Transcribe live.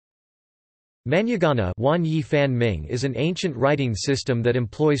Manyagana Wanyi Fan Ming is an ancient writing system that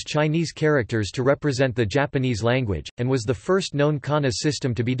employs Chinese characters to represent the Japanese language, and was the first known kana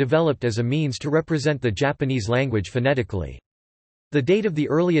system to be developed as a means to represent the Japanese language phonetically. The date of the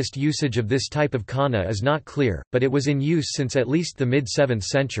earliest usage of this type of kana is not clear, but it was in use since at least the mid-7th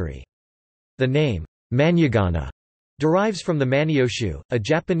century. The name, Manyagana, derives from the Manyoshu, a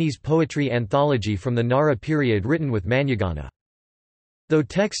Japanese poetry anthology from the Nara period written with Manyagana. Though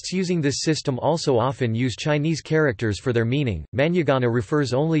texts using this system also often use Chinese characters for their meaning, Manyagana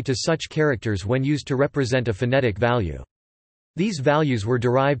refers only to such characters when used to represent a phonetic value. These values were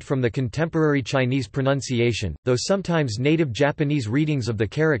derived from the contemporary Chinese pronunciation, though sometimes native Japanese readings of the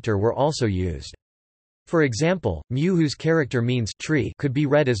character were also used. For example, mu, whose character means tree, could be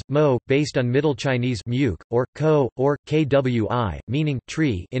read as mo, based on Middle Chinese muk, or ko, or kwi, meaning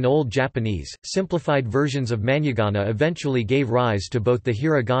tree in Old Japanese. Simplified versions of Manyagana eventually gave rise to both the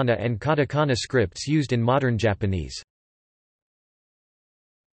hiragana and katakana scripts used in modern Japanese.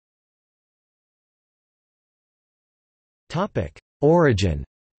 Topic: Origin.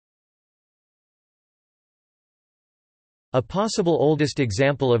 A possible oldest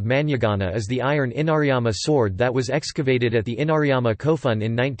example of Manyagana is the iron Inariyama sword that was excavated at the Inariyama Kofun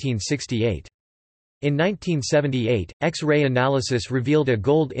in 1968. In 1978, X-ray analysis revealed a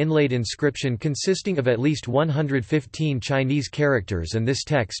gold-inlaid inscription consisting of at least 115 Chinese characters, and this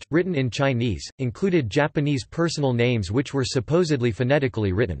text, written in Chinese, included Japanese personal names which were supposedly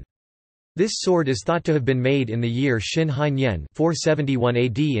phonetically written. This sword is thought to have been made in the year Xin Hainian 471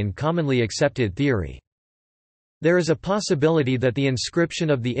 AD in commonly accepted theory. There is a possibility that the inscription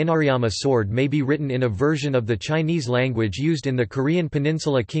of the Inariyama sword may be written in a version of the Chinese language used in the Korean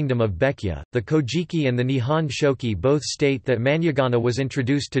Peninsula Kingdom of Baekje. The Kojiki and the Nihon Shoki both state that Manyagana was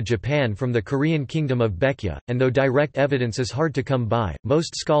introduced to Japan from the Korean Kingdom of Baekje, and though direct evidence is hard to come by,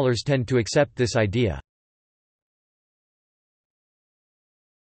 most scholars tend to accept this idea.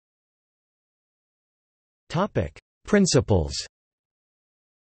 Topic: Principles.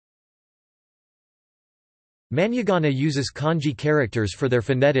 Manyagana uses kanji characters for their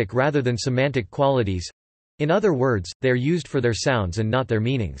phonetic rather than semantic qualities. In other words, they are used for their sounds and not their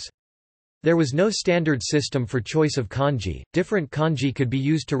meanings. There was no standard system for choice of kanji. Different kanji could be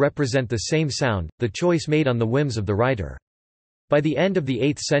used to represent the same sound, the choice made on the whims of the writer. By the end of the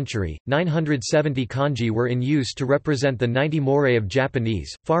 8th century, 970 kanji were in use to represent the 90 morai of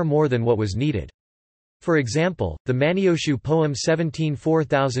Japanese, far more than what was needed. For example, the Manyoshu poem 17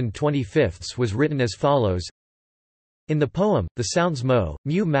 4025 was written as follows. In the poem, the sounds mo,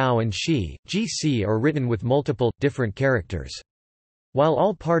 mu mao and shi, gc are written with multiple, different characters. While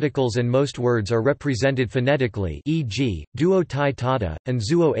all particles and most words are represented phonetically, e.g., duo tai tada, and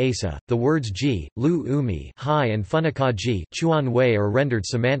zuo asa, the words ji, lu umi hai and funakaji chuan wei are rendered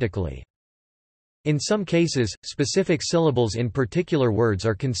semantically. In some cases, specific syllables in particular words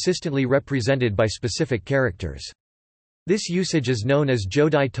are consistently represented by specific characters. This usage is known as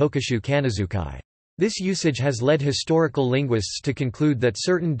jodai tokishu kanazukai. This usage has led historical linguists to conclude that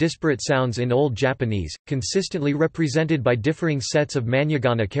certain disparate sounds in Old Japanese, consistently represented by differing sets of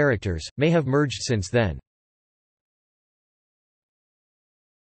Manyagana characters, may have merged since then.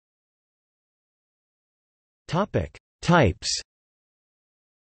 Types.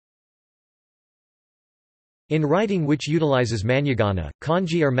 In writing which utilizes Manyagana,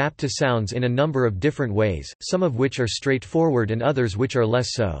 kanji are mapped to sounds in a number of different ways, some of which are straightforward and others which are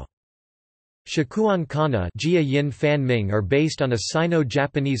less so. Shakuan kana Jia Yin Fan Ming are based on a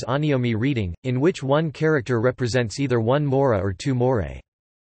Sino-Japanese onyomi reading, in which one character represents either one mora or two morai.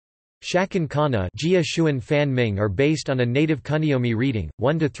 Shakan kana Jia Shuan Fan Ming are based on a native kunyomi reading,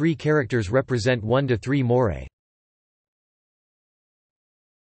 1 to 3 characters represent 1 to 3 morai.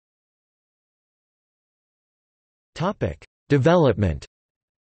 Development.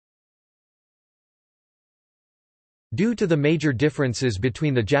 Due to the major differences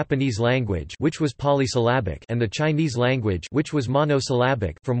between the Japanese language, which was polysyllabic, and the Chinese language, which was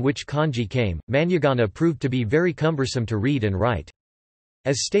monosyllabic, from which kanji came, Manyagana proved to be very cumbersome to read and write.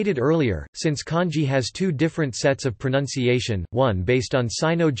 As stated earlier, since kanji has two different sets of pronunciation, one based on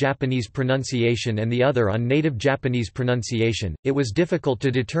Sino-Japanese pronunciation and the other on native Japanese pronunciation, it was difficult to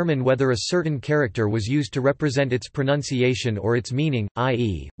determine whether a certain character was used to represent its pronunciation or its meaning,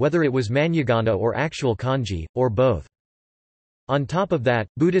 i.e., whether it was Manyagana or actual kanji, or both. On top of that,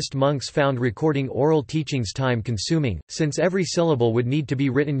 Buddhist monks found recording oral teachings time-consuming, since every syllable would need to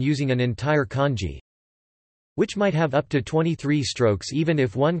be written using an entire kanji, which might have up to 23 strokes even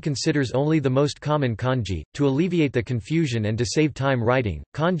if one considers only the most common kanji. To alleviate the confusion and to save time writing,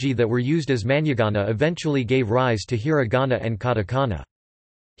 kanji that were used as Manyagana eventually gave rise to hiragana and katakana.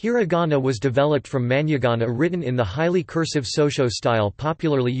 Hiragana was developed from Manhyagana written in the highly cursive Sosho style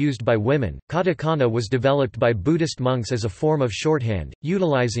popularly used by women. Katakana was developed by Buddhist monks as a form of shorthand,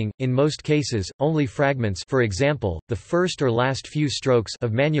 utilizing, in most cases, only fragments, for example, the first or last few strokes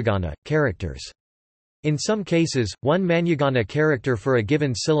of Manhyagana characters. In some cases, one Manhyagana character for a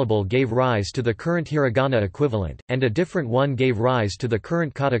given syllable gave rise to the current hiragana equivalent, and a different one gave rise to the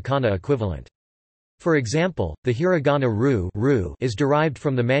current katakana equivalent. For example, the hiragana ru is derived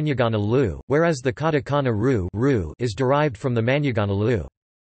from the Manhyagana lu, whereas the katakana ru is derived from the Manhyagana lu.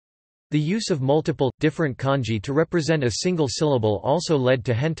 The use of multiple, different kanji to represent a single syllable also led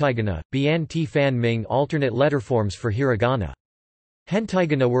to hentaigana, bian ti fan ming alternate letterforms for hiragana.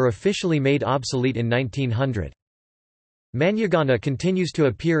 Hentaigana were officially made obsolete in 1900. Manhyagana continues to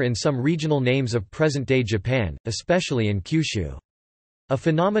appear in some regional names of present-day Japan, especially in Kyushu. A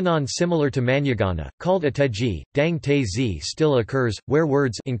phenomenon similar to Manhyagana, called ateji, dang te zi still occurs, where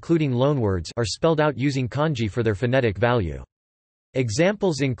words including loanwords are spelled out using kanji for their phonetic value.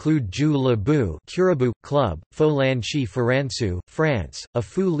 Examples include ju le bu Kurabu, club, fo lan chi Faransu, France, a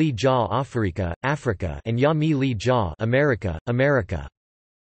fu li ja Afrika, Africa, and ya mi li ja America, America.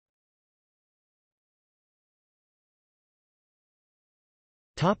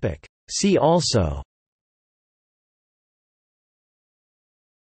 See also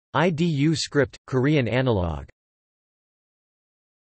IDU script, Korean analog.